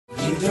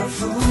You're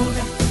fooling.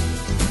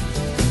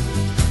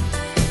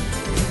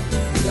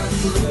 You're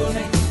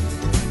fooling.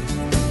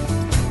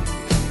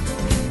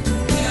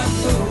 You're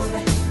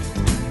fooling.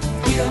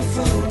 You're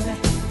fooling.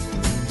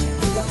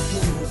 You're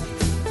fooling.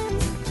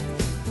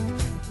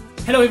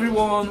 Hello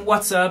everyone,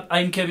 what's up?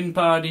 I'm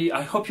Paradis.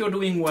 I hope you're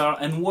doing well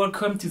and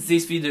welcome to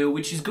this video,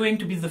 which is going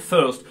to be the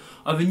first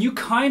of a new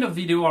kind of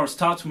video I'll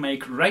start to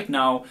make right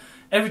now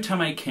every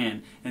time I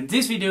can. And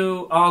this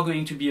video are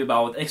going to be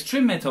about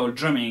extreme metal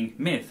drumming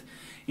myth.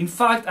 In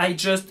fact, I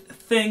just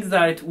think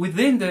that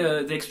within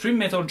the extreme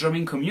metal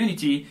drumming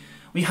community,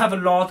 we have a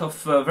lot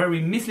of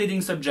very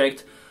misleading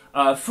subject,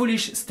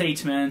 foolish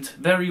statement,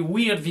 very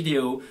weird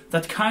video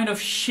that kind of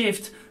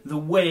shift the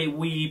way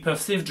we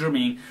perceive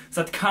drumming,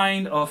 that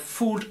kind of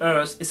fooled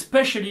us,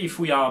 especially if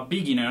we are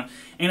beginner.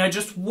 And I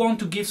just want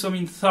to give some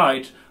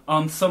insight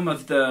on some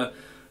of the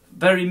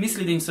very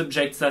misleading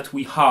subjects that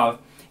we have.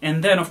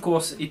 And then, of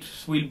course, it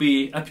will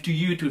be up to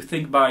you to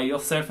think by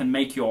yourself and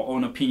make your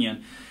own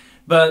opinion.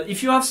 But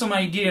if you have some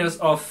ideas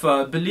of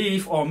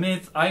belief or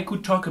myth I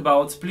could talk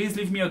about, please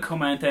leave me a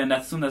comment, and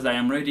as soon as I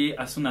am ready,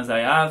 as soon as I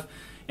have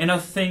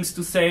enough things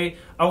to say,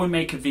 I will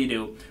make a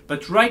video.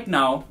 But right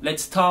now,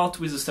 let's start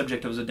with the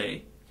subject of the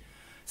day.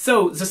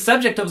 So, the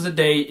subject of the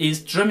day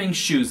is drumming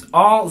shoes.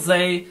 Are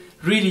they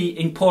really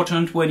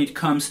important when it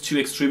comes to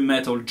extreme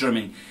metal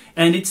drumming?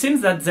 And it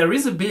seems that there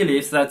is a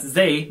belief that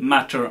they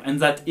matter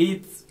and that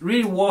it's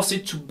really worth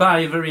it to buy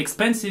a very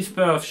expensive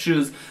pair of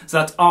shoes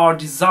that are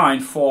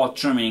designed for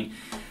drumming.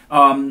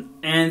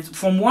 And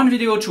from one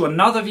video to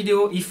another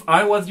video, if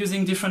I was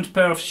using different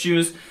pair of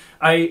shoes,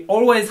 I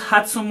always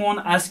had someone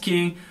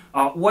asking,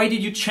 why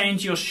did you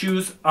change your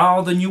shoes?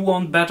 Are the new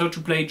ones better to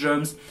play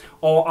drums?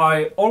 Or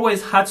I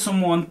always had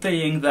someone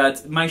saying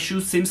that my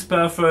shoes seems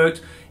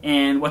perfect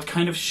and what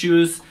kind of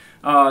shoes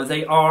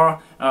they are,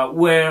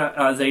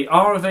 where they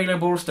are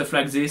available, stuff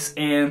like this.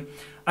 And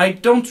I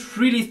don't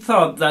really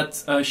thought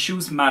that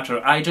shoes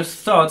matter. I just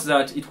thought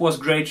that it was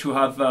great to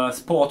have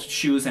sport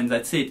shoes and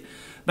that's it.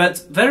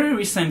 But very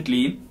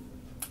recently,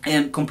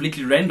 and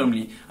completely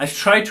randomly, I've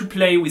tried to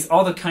play with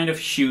other kind of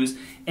shoes,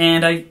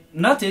 and I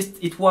noticed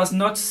it was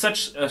not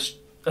such a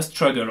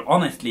struggle,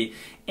 honestly.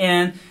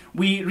 And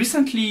we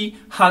recently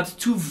had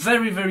two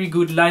very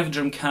good live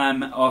drum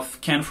cam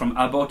of Ken from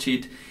About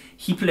It.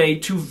 He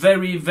played two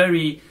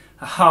very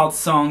hard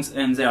songs,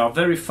 and they are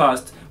very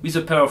fast, with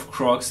a pair of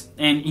Crocs.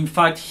 And in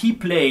fact, he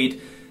played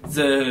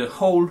the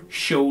whole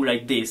show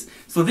like this.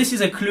 So this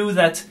is a clue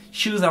that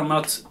shoes are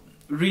not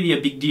really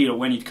a big deal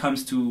when it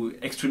comes to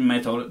extreme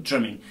metal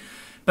drumming.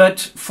 But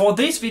for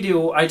this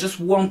video, I just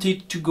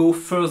wanted to go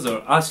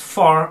further, as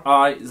far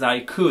as I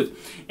could.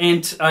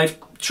 And I've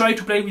tried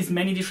to play with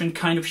many different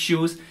kind of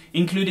shoes,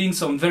 including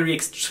some very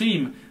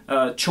extreme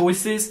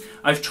choices.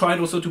 I've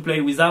tried also to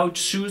play without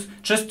shoes,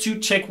 just to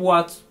check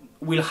what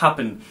will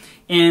happen.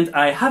 And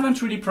I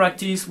haven't really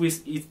practiced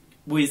with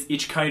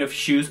each kind of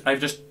shoes.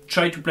 I've just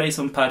tried to play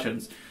some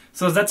patterns.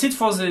 So that's it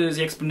for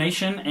the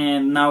explanation,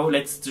 and now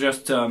let's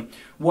just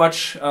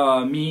watch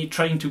me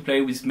trying to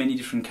play with many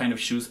different kind of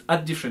shoes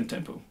at different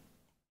tempo.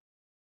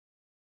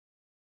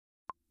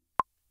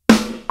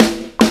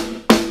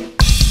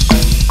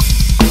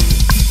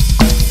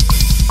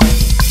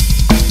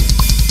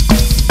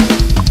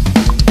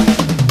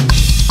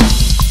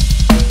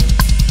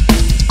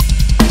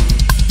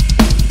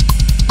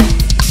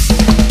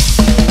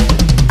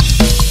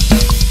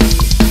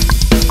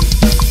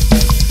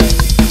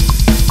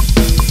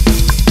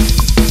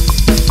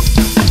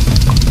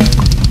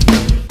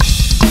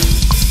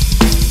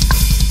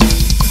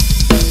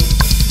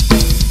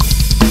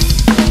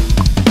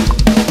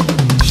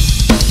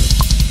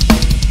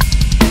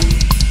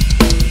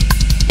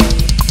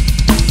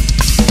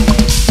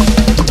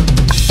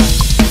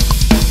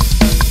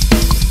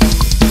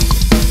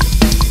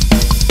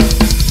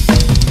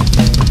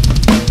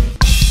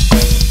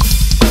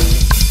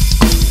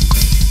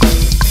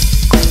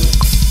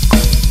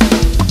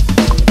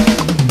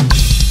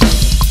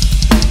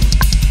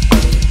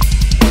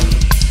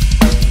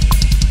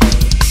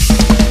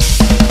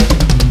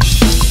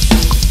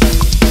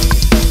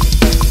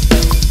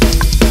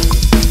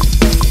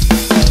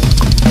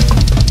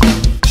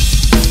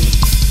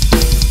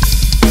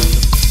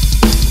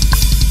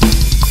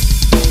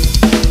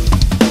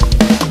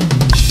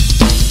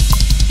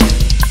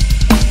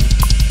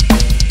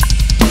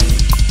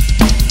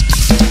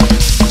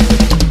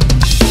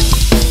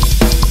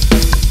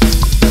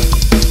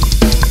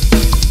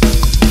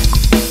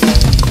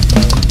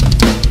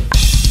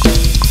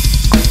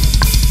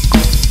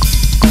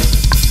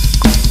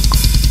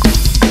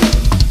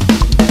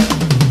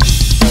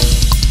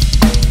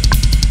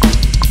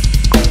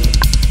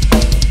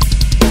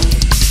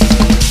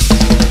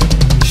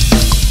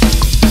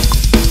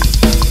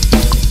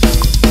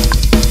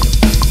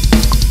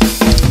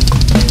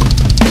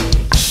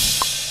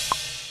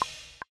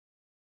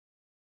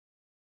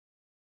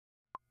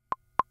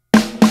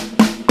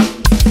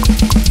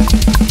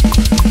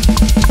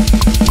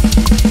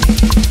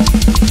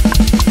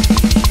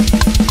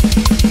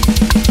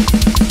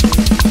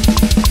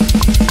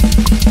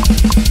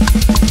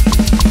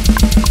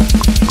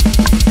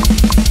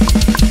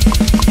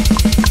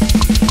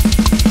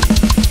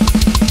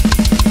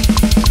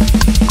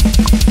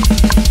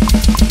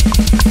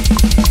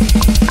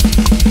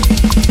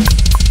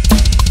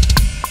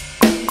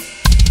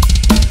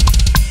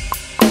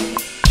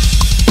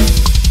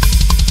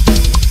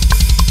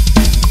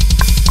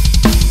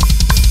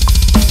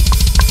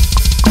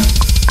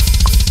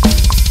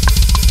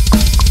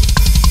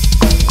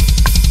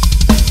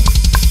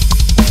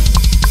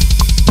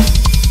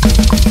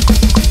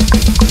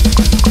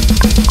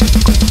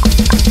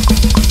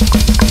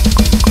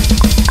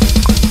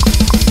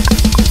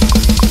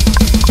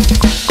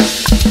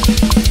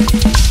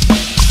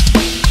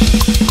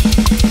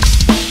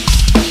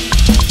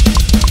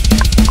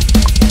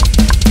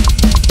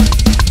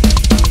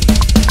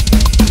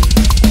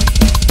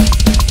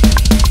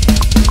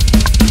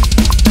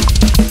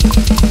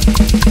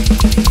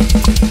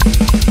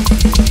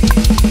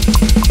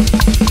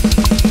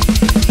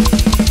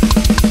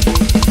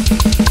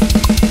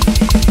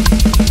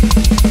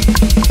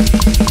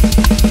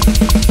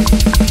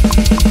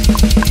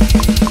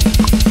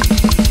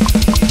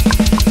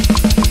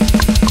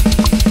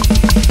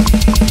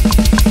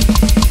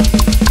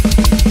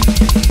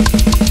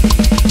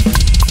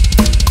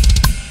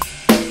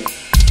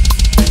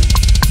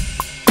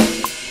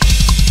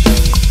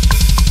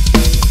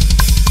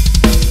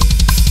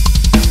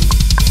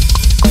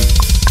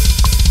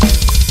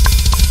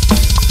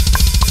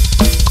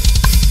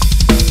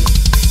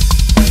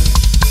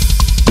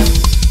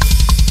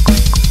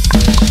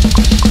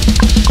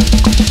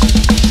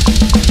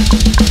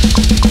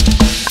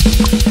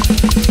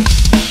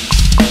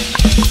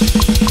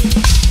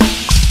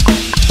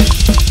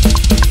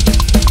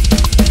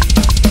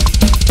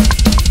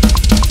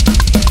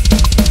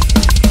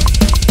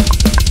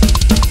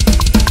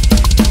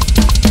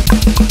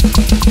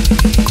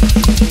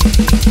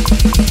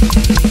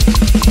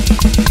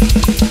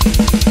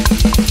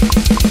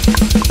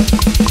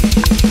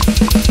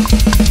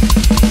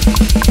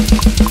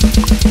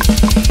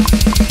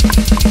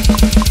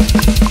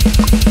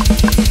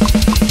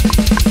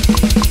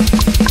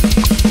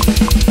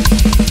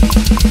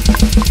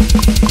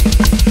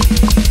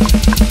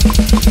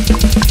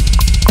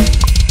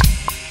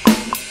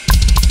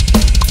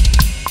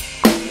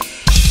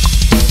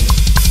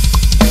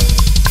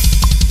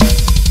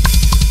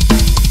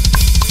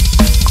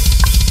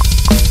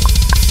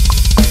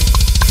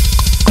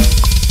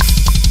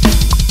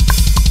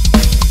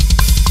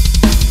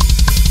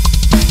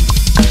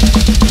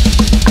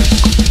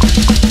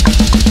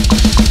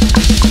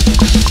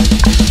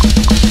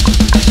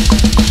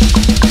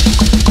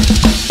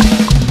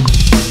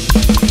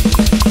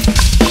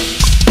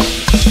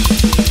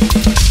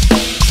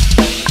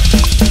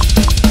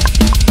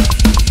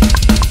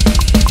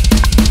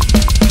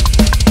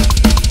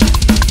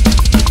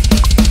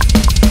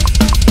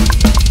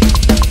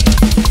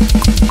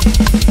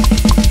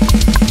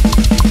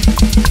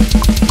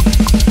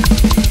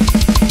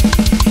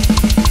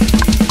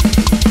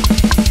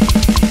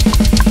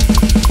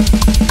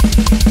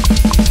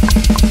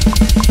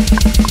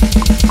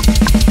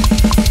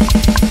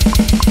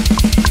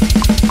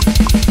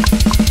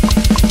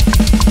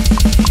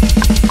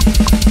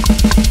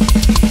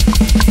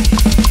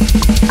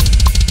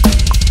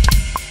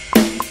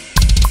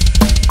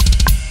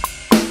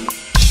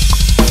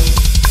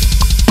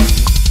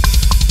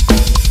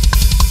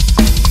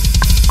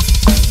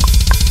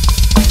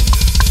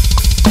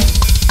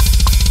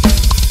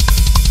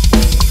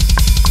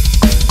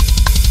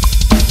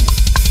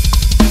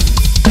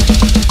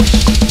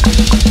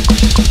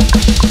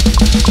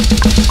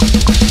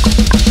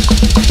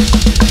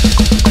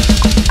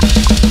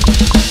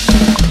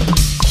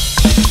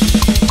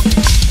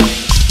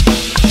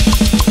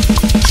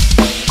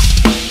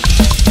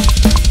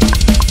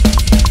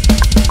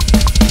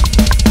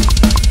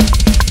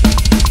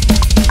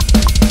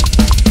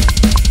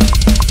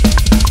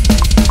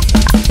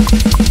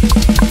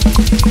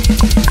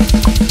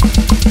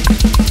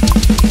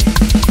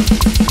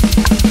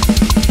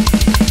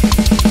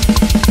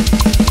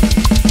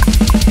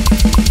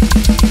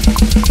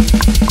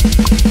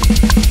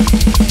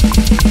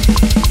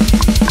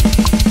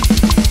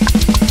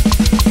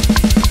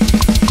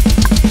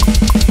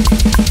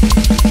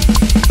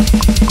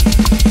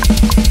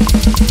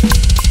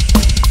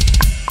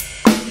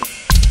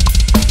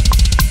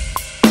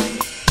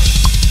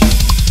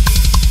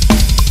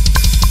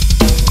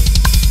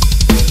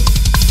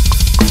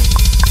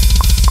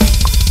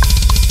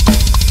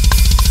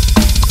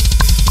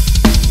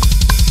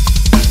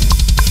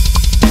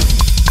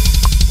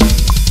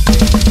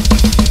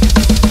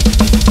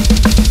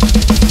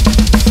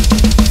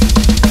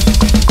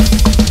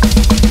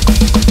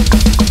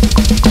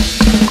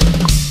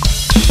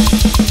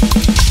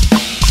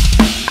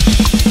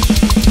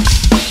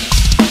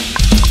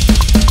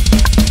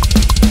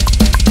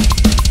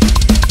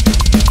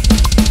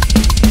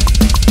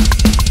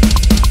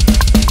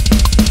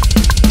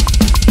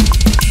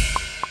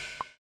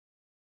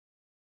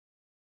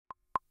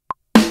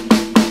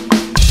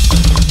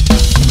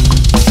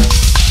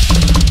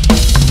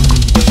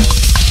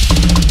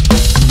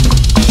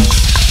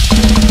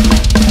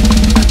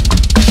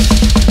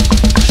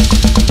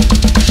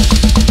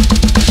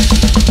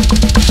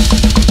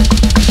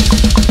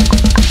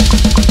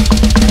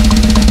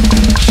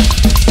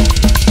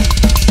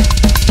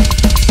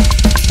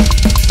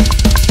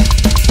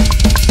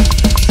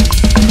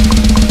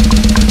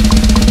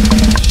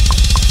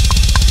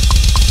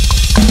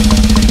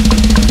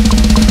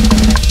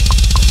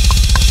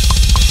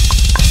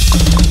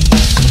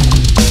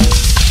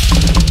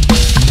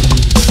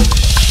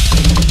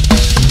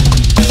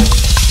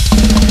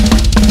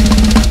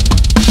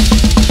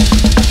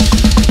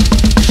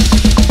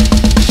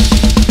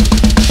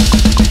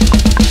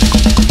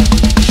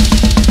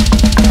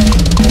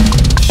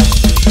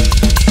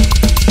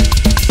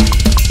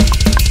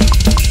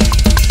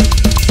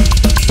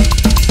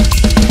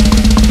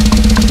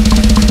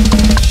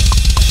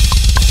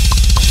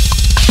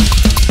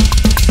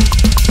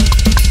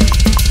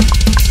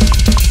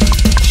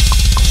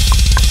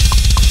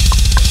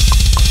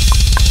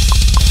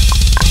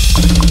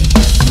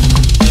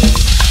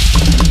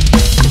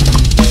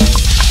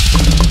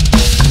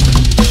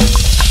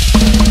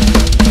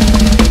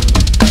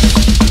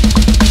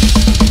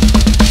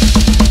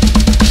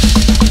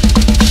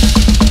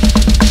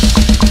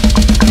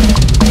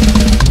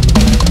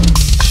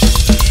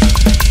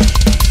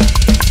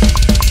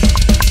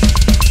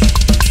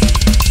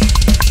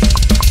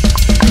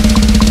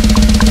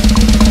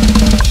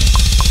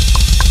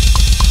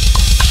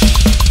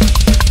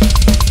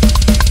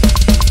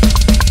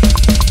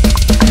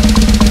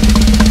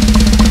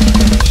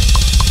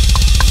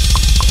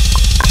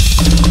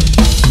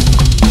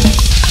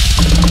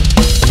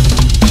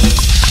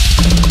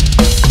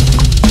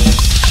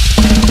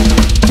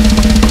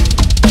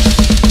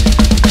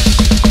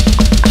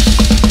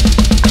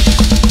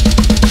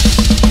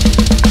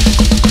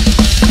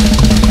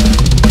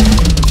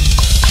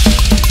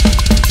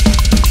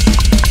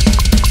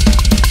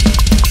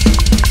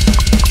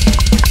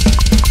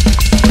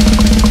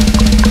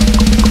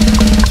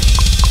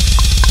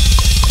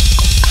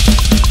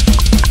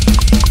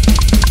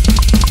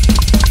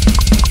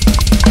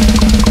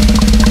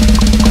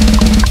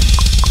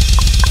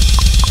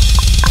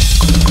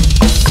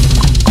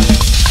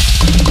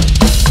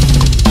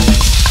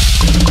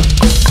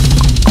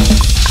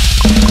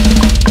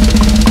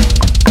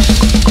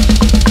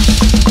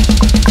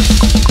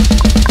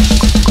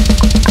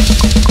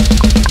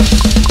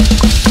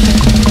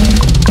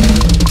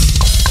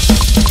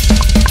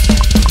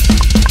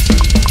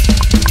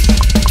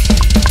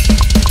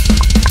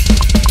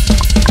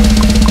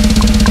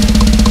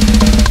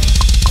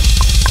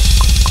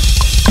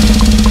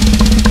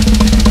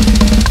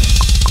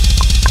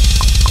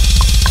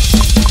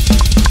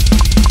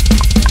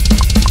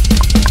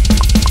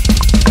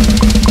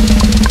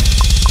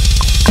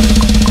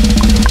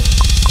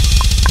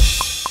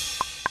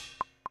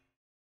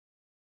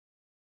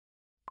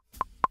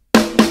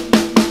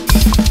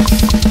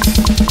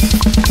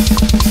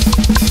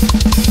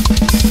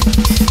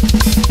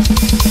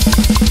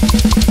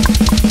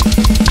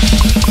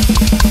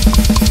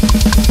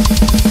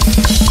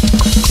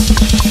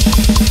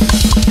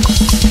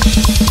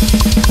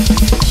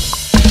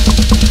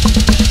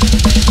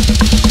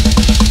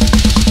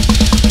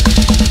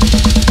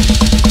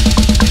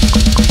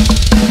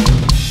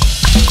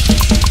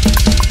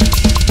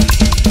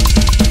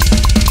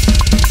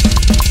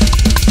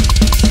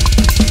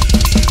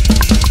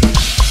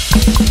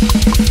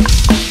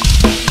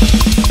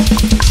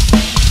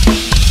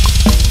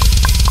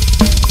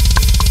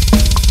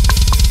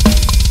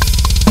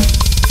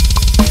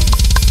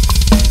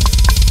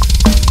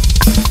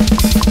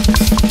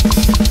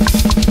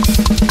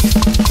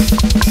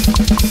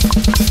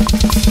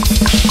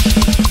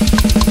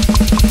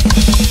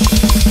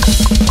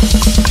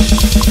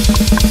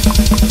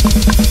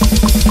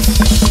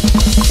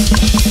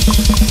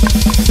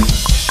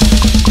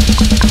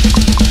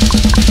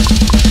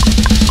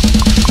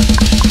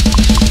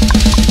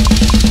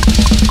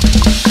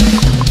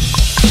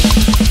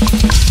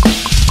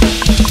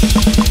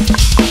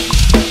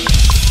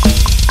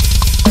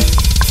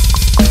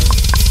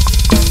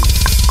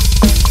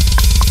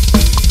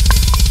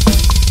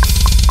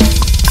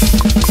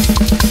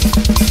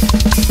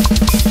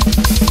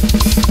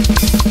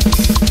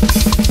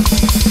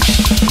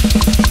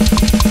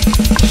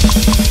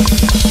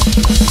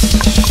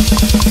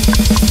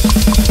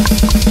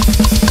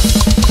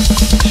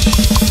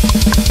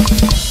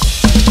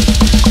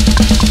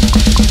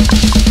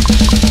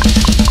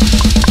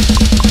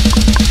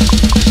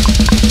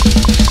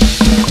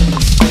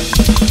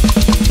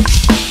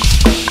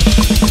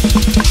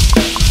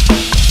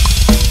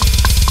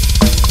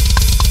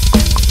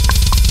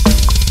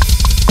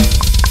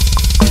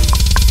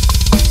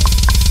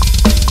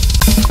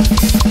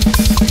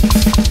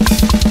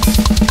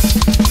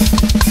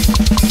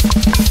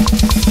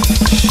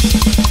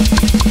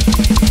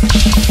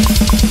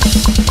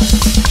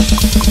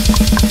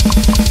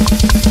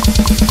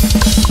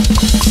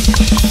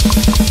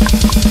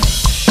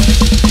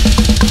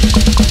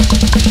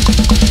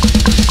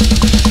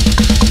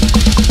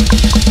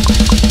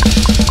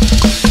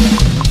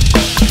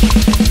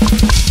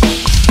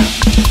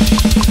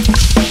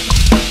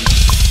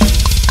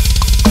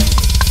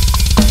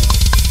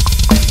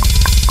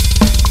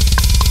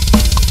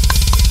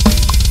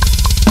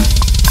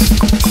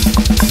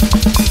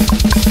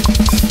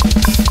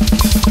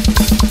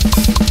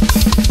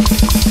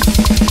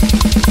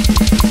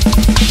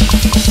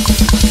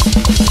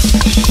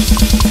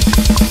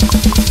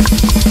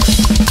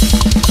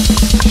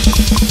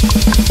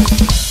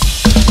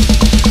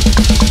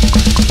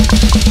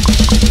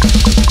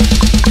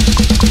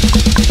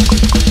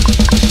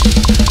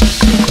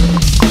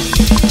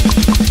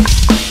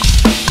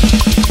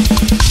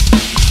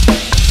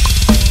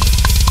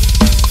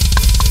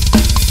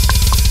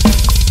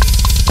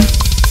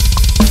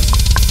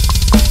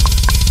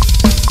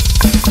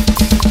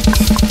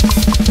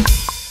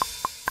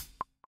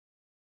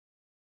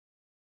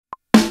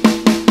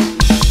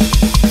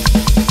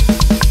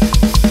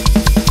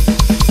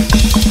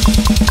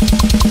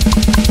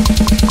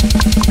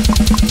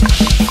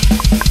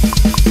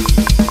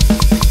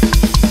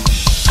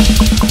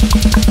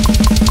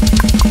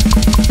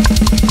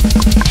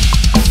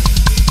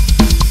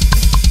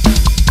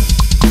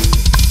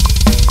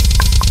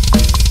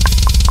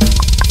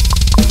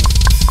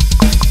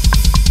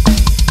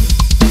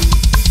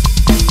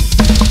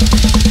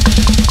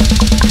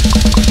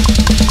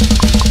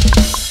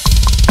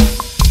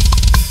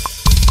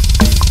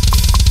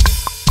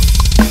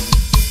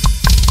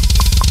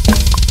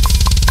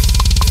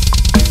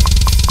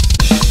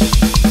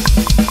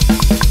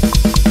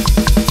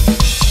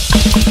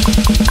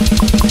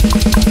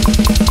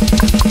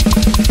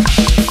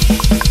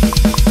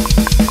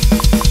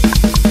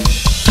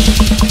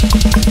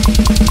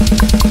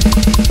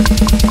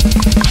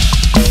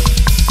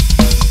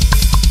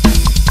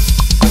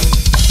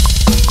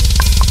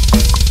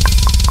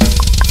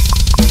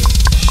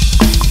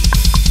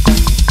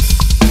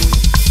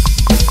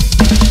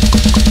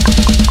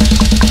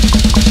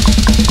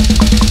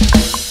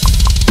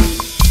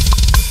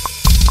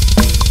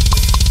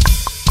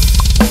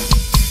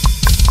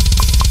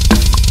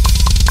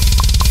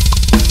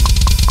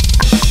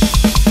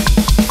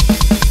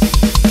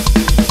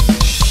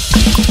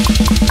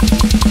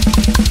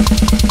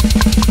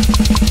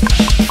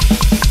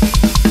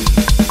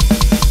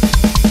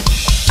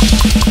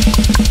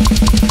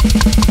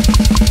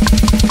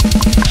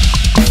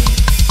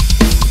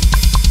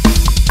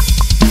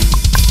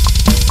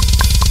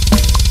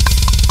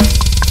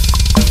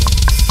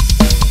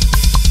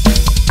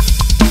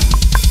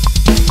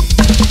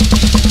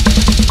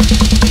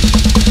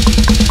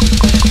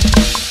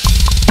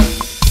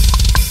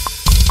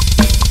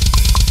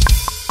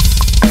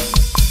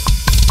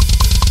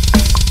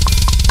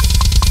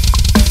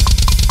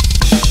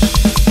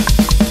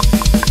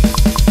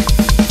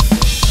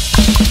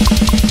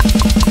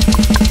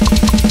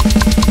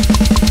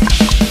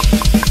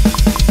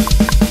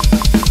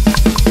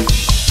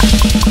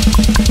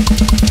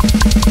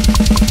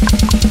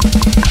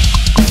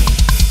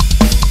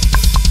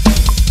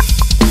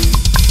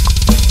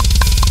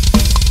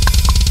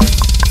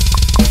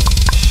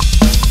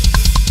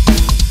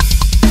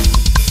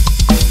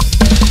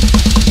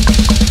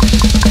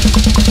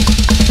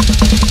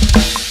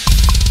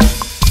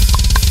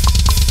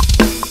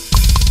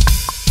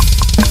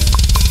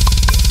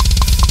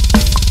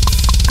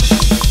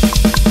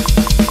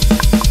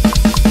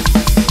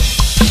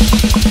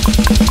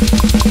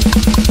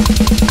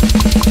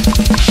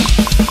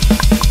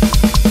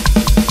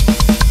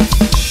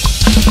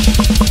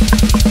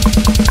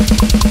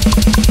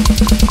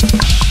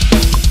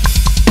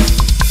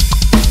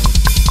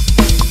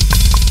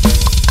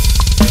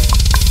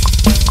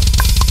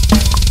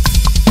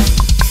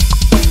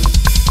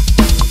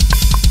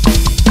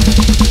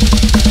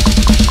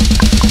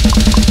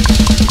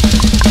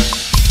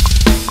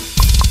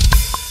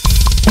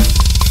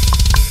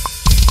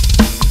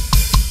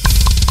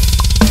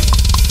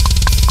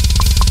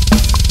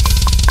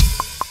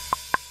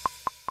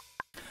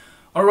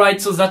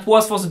 Alright, so that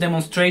was for the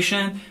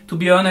demonstration. To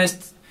be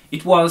honest,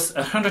 it was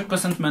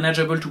 100%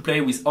 manageable to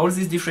play with all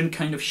these different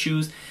kind of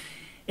shoes,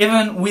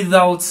 even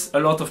without a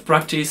lot of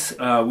practice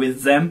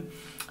with them.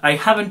 I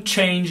haven't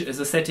changed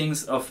the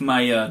settings of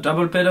my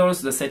double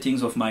pedals, the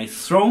settings of my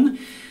throne,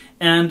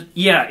 and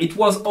yeah, it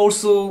was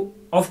also,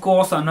 of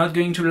course, I'm not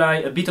going to lie,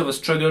 a bit of a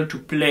struggle to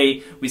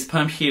play with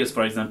pump heels,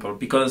 for example,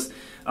 because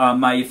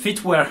my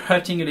feet were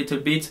hurting a little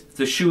bit.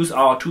 The shoes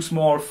are too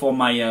small for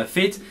my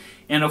feet,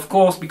 and of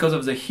course, because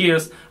of the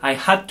heels, I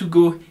had to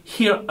go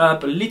heel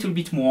up a little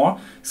bit more,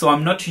 so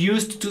I'm not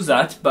used to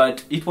that,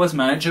 but it was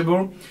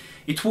manageable.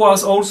 It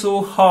was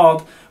also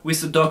hard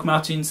with the Doc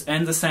Martens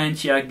and the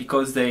Santiags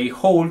because they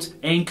hold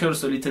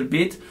ankles a little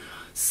bit.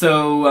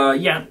 So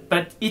yeah,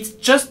 but it's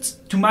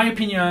just, to my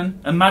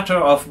opinion, a matter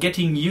of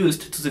getting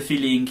used to the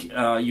feeling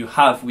you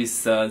have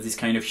with this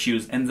kind of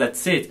shoes, and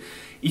that's it.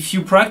 If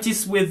you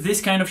practice with this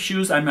kind of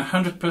shoes, I'm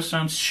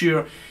 100%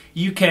 sure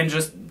you can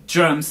just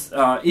drums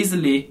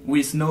easily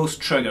with no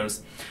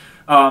struggles.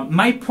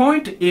 My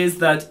point is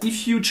that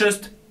if you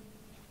just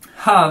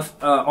have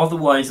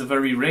otherwise a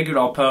very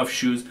regular pair of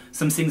shoes,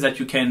 something that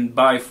you can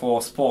buy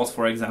for sports,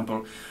 for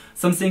example,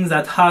 something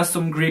that has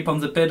some grip on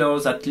the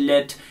pedals, that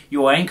let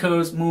your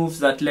ankles move,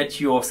 that let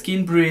your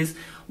skin breathe,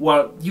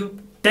 well, you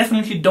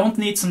definitely don't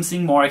need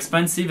something more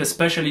expensive,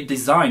 especially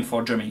designed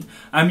for drumming.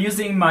 I'm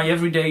using my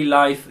everyday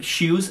life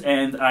shoes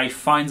and I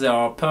find they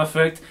are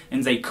perfect,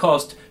 and they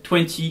cost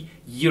 20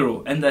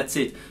 euro, and that's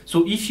it.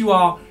 So if you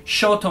are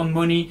short on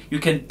money, you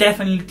can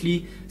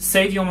definitely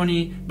save your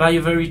money, buy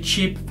a very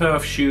cheap pair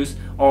of shoes,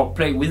 or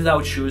play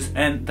without shoes,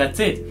 and that's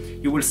it.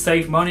 You will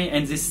save money,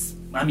 and this,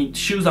 I mean,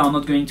 shoes are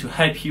not going to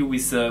help you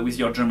with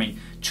your drumming,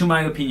 to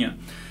my opinion.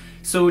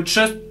 So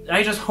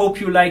I just hope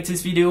you liked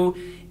this video.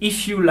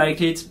 If you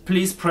liked it,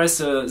 please press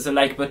the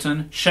like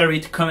button, share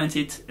it, comment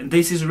it.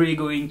 This is really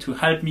going to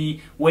help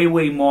me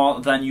way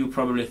more than you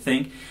probably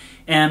think.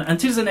 And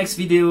until the next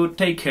video,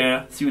 take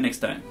care. See you next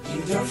time.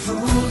 You got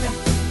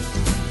food.